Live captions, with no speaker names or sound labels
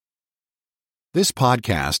This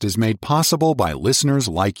podcast is made possible by listeners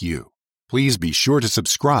like you. Please be sure to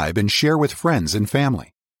subscribe and share with friends and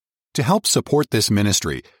family. To help support this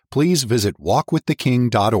ministry, please visit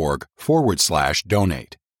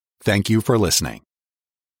walkwiththeking.org/donate. Thank you for listening.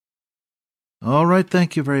 All right,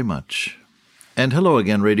 thank you very much. And hello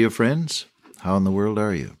again, radio friends. How in the world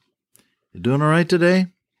are you? You doing all right today?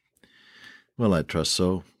 Well, I trust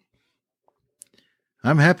so.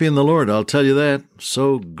 I'm happy in the Lord, I'll tell you that.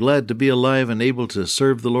 So glad to be alive and able to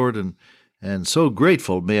serve the Lord, and so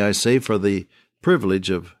grateful, may I say, for the privilege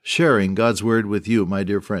of sharing God's Word with you, my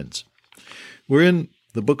dear friends. We're in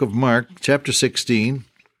the book of Mark, chapter 16.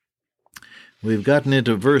 We've gotten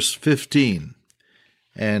into verse 15.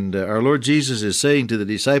 And our Lord Jesus is saying to the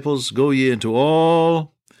disciples, "Go ye into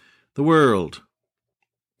all the world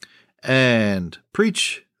and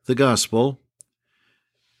preach the gospel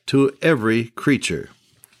to every creature."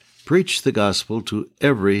 Preach the gospel to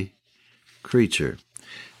every creature.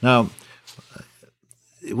 Now,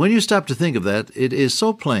 when you stop to think of that, it is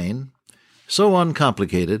so plain, so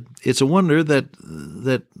uncomplicated. It's a wonder that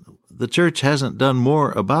the church hasn't done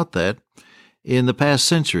more about that in the past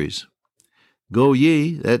centuries. Go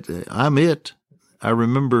ye, I'm it. I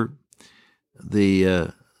remember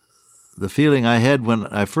the feeling I had when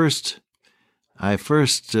I first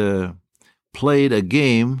played a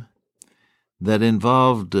game that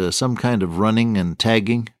involved some kind of running and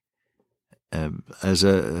tagging. As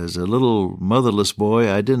a little motherless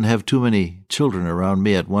boy, I didn't have too many children around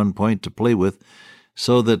me at one point to play with,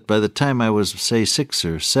 so that by the time I was, say, 6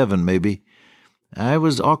 or 7 maybe, I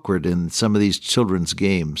was awkward in some of these children's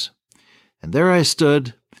games. And there I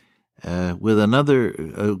stood with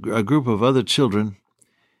a group of other children,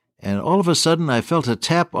 and all of a sudden I felt a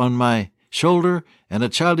tap on my shoulder, and a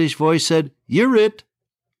childish voice said, "You're it!"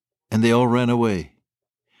 And they all ran away.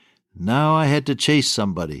 Now I had to chase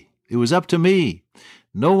somebody. It was up to me.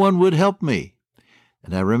 No one would help me.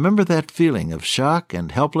 And I remember that feeling of shock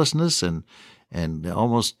and helplessness and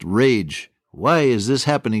almost rage. Why is this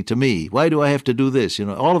happening to me? Why do I have to do this?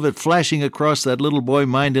 All of it flashing across that little boy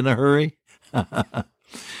mind in a hurry.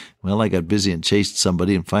 Well, I got busy and chased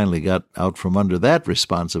somebody and finally got out from under that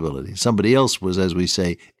responsibility. Somebody else was, as we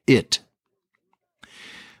say, it.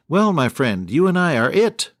 Well, my friend, you and I are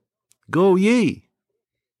it. Go ye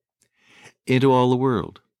into all the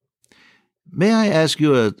world. May I ask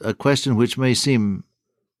you a question which may seem,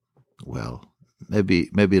 well, maybe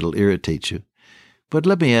it'll irritate you, but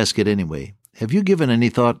let me ask it anyway. Have you given any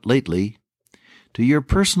thought lately to your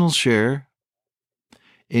personal share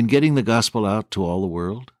in getting the gospel out to all the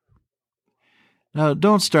world? Now,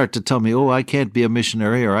 don't start to tell me, I can't be a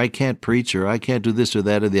missionary, or I can't preach, or I can't do this or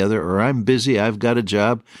that or the other, or I'm busy, I've got a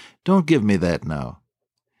job. Don't give me that now.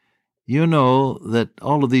 You know that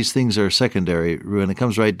all of these things are secondary when it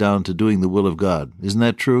comes right down to doing the will of God. Isn't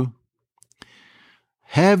that true?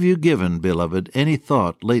 Have you given, beloved, any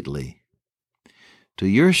thought lately to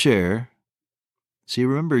your share? See,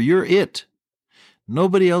 remember, you're it.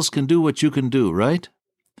 Nobody else can do what you can do, right?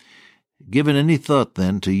 Given any thought,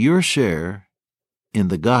 then, to your share in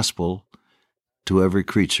the gospel to every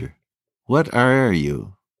creature? What are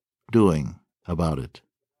you doing about it?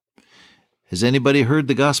 Has anybody heard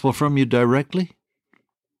the gospel from you directly?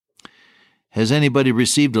 Has anybody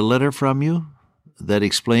received a letter from you that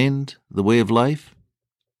explained the way of life?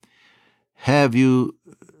 Have you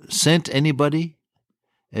sent anybody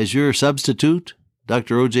as your substitute?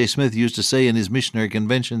 Dr. O.J. Smith used to say in his missionary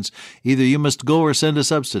conventions, either you must go or send a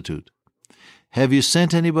substitute. Have you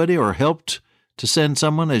sent anybody or helped to send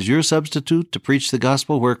someone as your substitute to preach the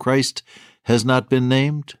gospel where Christ has not been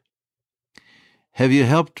named? Have you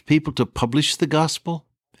helped people to publish the gospel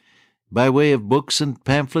by way of books and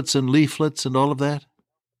pamphlets and leaflets and all of that?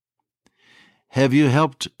 Have you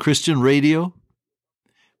helped Christian radio?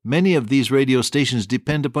 Many of these radio stations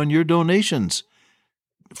depend upon your donations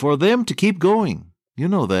for them to keep going. You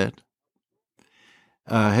know that.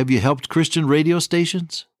 Have you helped Christian radio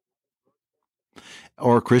stations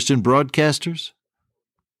or Christian broadcasters?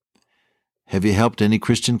 Have you helped any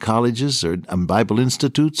Christian colleges or Bible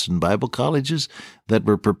institutes and Bible colleges that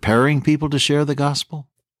were preparing people to share the gospel?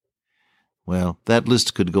 Well, that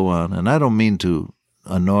list could go on, and I don't mean to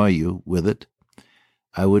annoy you with it.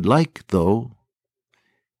 I would like, though,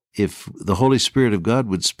 if the Holy Spirit of God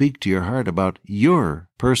would speak to your heart about your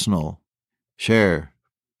personal share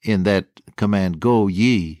in that command, "Go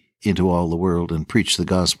ye into all the world and preach the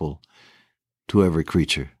gospel to every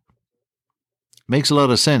creature." Makes a lot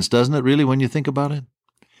of sense, doesn't it, really, when you think about it?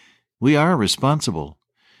 We are responsible.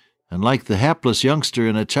 And like the hapless youngster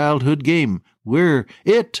in a childhood game, we're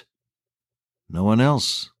it. No one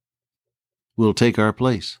else will take our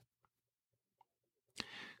place.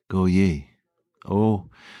 go ye. Oh,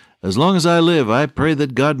 as long as I live, I pray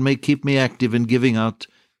that God may keep me active in giving out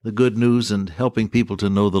the good news and helping people to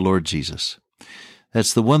know the Lord Jesus.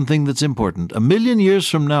 That's the one thing that's important. 1,000,000 years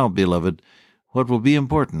from now, beloved, what will be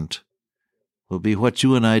important will be what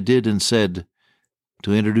you and I did and said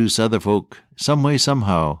to introduce other folk, some way,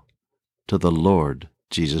 somehow, to the Lord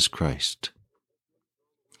Jesus Christ.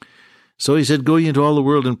 So he said, go ye into all the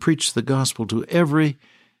world and preach the gospel to every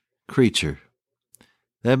creature.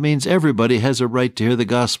 That means everybody has a right to hear the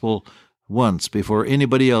gospel once before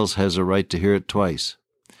anybody else has a right to hear it twice.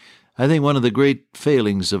 I think one of the great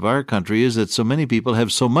failings of our country is that so many people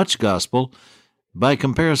have so much gospel by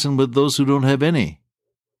comparison with those who don't have any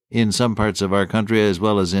in some parts of our country as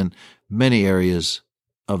well as in many areas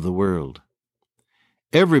of the world.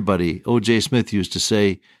 Everybody, O.J. Smith used to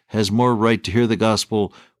say, has more right to hear the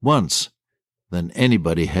gospel once than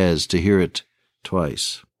anybody has to hear it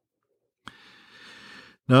twice.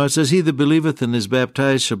 Now it says, he that believeth and is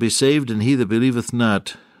baptized shall be saved, and he that believeth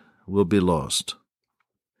not will be lost.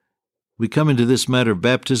 We come into this matter of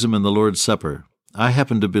baptism and the Lord's Supper. I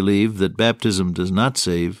happen to believe that baptism does not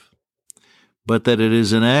save, but that it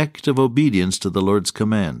is an act of obedience to the Lord's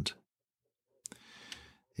command.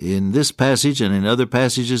 In this passage and in other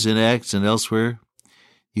passages in Acts and elsewhere,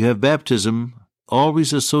 you have baptism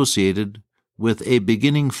always associated with a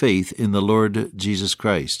beginning faith in the Lord Jesus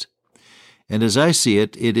Christ. And as I see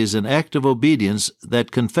it, it is an act of obedience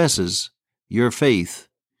that confesses your faith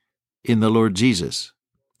in the Lord Jesus.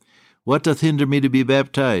 What doth hinder me to be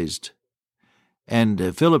baptized?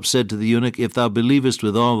 And Philip said to the eunuch, if thou believest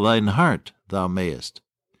with all thine heart, thou mayest.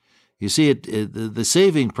 You see, the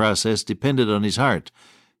saving process depended on his heart.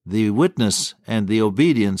 The witness and the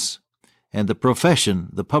obedience and the profession,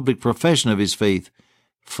 the public profession of his faith,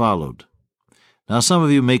 followed. Now, some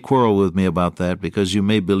of you may quarrel with me about that because you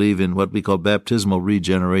may believe in what we call baptismal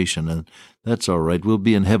regeneration, and that's all right. We'll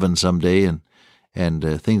be in heaven someday,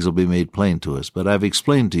 and things will be made plain to us. But I've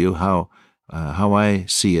explained to you how I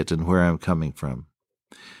see it and where I'm coming from.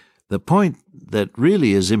 The point that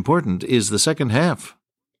really is important is the second half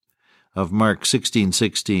of Mark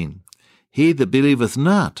 16:16. He that believeth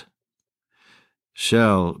not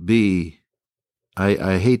shall be,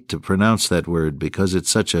 I hate to pronounce that word because it's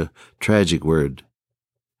such a tragic word,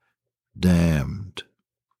 damned.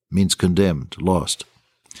 Means condemned, lost.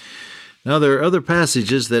 Now there are other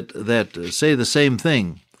passages that say the same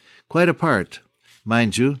thing, quite apart,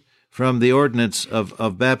 mind you, from the ordinance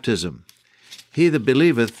of baptism. He that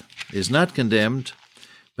believeth is not condemned,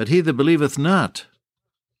 but he that believeth not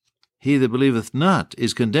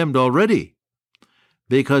is condemned already,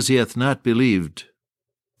 because he hath not believed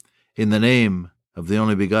in the name of the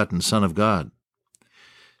only begotten Son of God.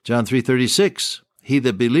 John 3:36, he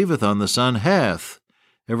that believeth on the Son hath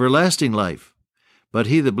everlasting life, but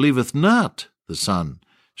he that believeth not the Son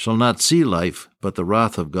shall not see life, but the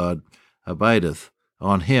wrath of God abideth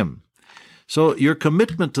on him. So your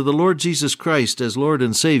commitment to the Lord Jesus Christ as Lord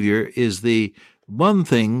and Savior is the one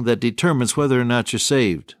thing that determines whether or not you're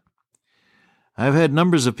saved. I've had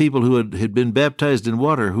numbers of people who had been baptized in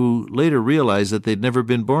water who later realized that they'd never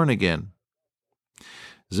been born again.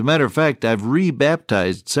 As a matter of fact, I've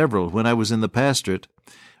rebaptized several when I was in the pastorate,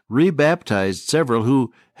 rebaptized several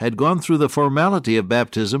who had gone through the formality of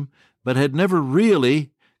baptism but had never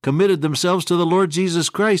really committed themselves to the Lord Jesus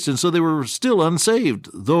Christ, and so they were still unsaved,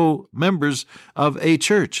 though members of a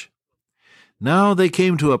church. Now they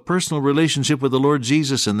came to a personal relationship with the Lord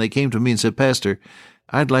Jesus, and they came to me and said, Pastor,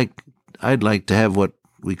 I'd like to have what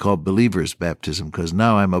we call believer's baptism, because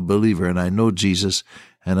now I'm a believer and I know Jesus,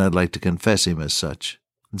 and I'd like to confess him as such.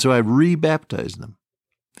 And so I rebaptized them.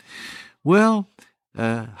 Well,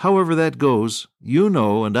 however that goes, you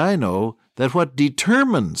know and I know that what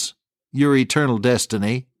determines your eternal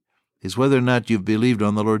destiny is whether or not you've believed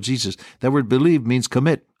on the Lord Jesus. That word believe means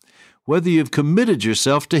commit. Whether you've committed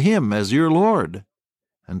yourself to him as your Lord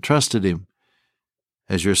and trusted him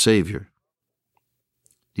as your Savior.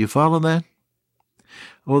 Do you follow that?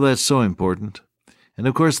 Oh, that's so important. And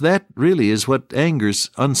of course, that really is what angers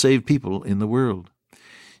unsaved people in the world.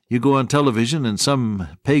 You go on television and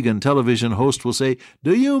some pagan television host will say,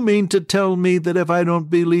 do you mean to tell me that if I don't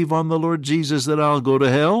believe on the Lord Jesus that I'll go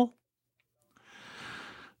to hell?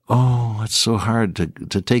 Oh, it's so hard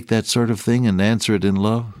to take that sort of thing and answer it in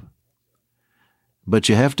love. But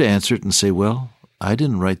you have to answer it and say, well, I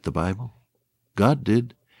didn't write the Bible. God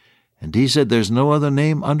did. And he said, there's no other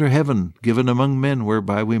name under heaven given among men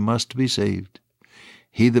whereby we must be saved.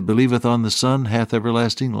 He that believeth on the Son hath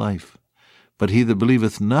everlasting life. But he that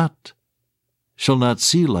believeth not shall not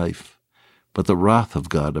see life, but the wrath of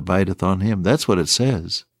God abideth on him. That's what it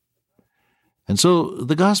says. And so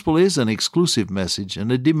the gospel is an exclusive message and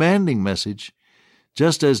a demanding message,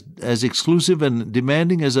 just as exclusive and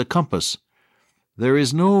demanding as a compass. There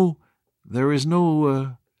is no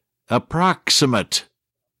approximate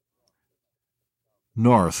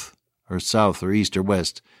north or south or east or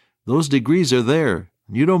west. Those degrees are there.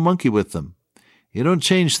 You don't monkey with them. You don't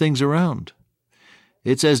change things around.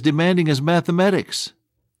 It's as demanding as mathematics.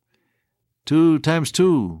 2 times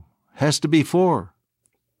 2 has to be 4.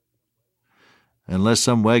 Unless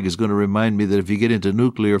some wag is going to remind me that if you get into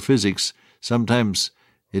nuclear physics, sometimes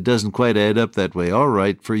it doesn't quite add up that way. All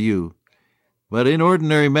right, for you. But in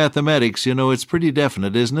ordinary mathematics, it's pretty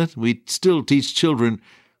definite, isn't it? We still teach children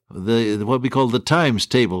what we call the times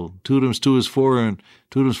table. 2 times 2 is 4, and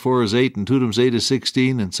 2 times 4 is 8, and 2 times 8 is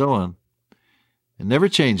 16, and so on. It never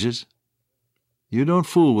changes. You don't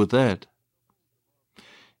fool with that.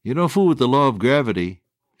 You don't fool with the law of gravity.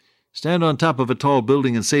 Stand on top of a tall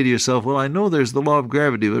building and say to yourself, well, I know there's the law of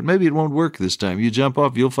gravity, but maybe it won't work this time. You jump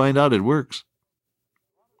off, you'll find out it works.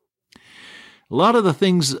 A lot of the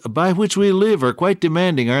things by which we live are quite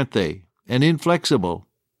demanding, aren't they? And inflexible.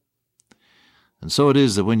 And so it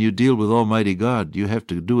is that when you deal with Almighty God, you have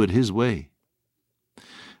to do it His way.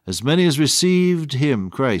 As many as received Him,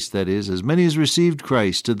 Christ, that is, as many as received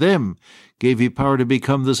Christ, to them gave He power to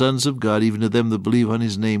become the sons of God, even to them that believe on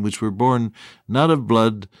His name, which were born not of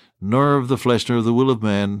blood, nor of the flesh, nor of the will of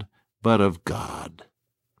man, but of God.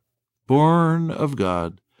 Born of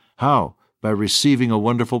God. How? By receiving a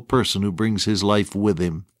wonderful person who brings His life with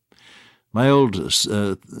Him. My old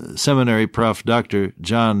seminary prof, Dr.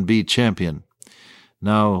 John B. Champion,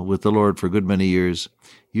 now with the Lord for a good many years,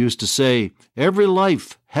 used to say, every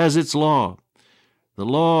life has its law. The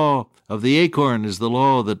law of the acorn is the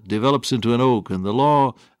law that develops into an oak, and the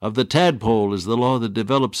law of the tadpole is the law that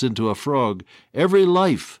develops into a frog. Every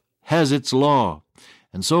life has its law.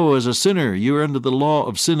 And so as a sinner, you are under the law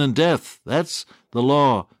of sin and death. That's the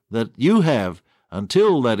law that you have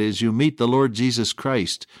until, that is, you meet the Lord Jesus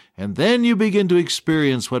Christ. And then you begin to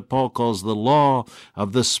experience what Paul calls the law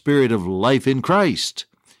of the Spirit of life in Christ.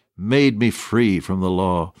 Made me free from the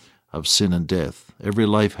law of sin and death. Every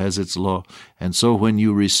life has its law. And so when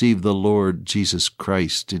you receive the Lord Jesus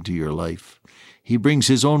Christ into your life, He brings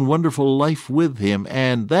His own wonderful life with Him,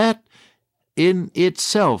 and that in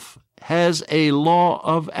itself has a law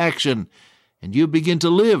of action. And you begin to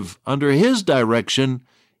live under His direction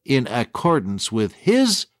in accordance with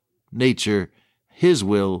His nature, His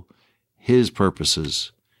will, His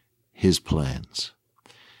purposes, His plans.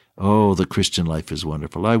 Oh, the Christian life is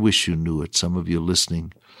wonderful. I wish you knew it. Some of you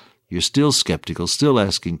listening, you're still skeptical, still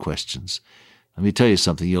asking questions. Let me tell you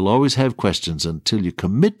something. You'll always have questions until you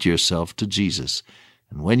commit yourself to Jesus.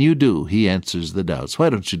 And when you do, He answers the doubts. Why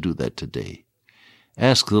don't you do that today?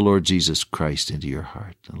 Ask the Lord Jesus Christ into your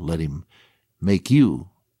heart and let Him make you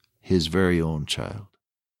His very own child.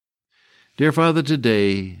 Dear Father,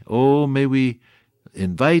 today, may we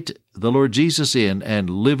invite the Lord Jesus in and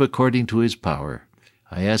live according to His power.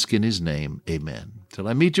 I ask in His name, amen. Till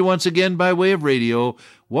I meet you once again by way of radio,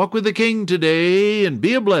 walk with the King today and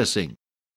be a blessing.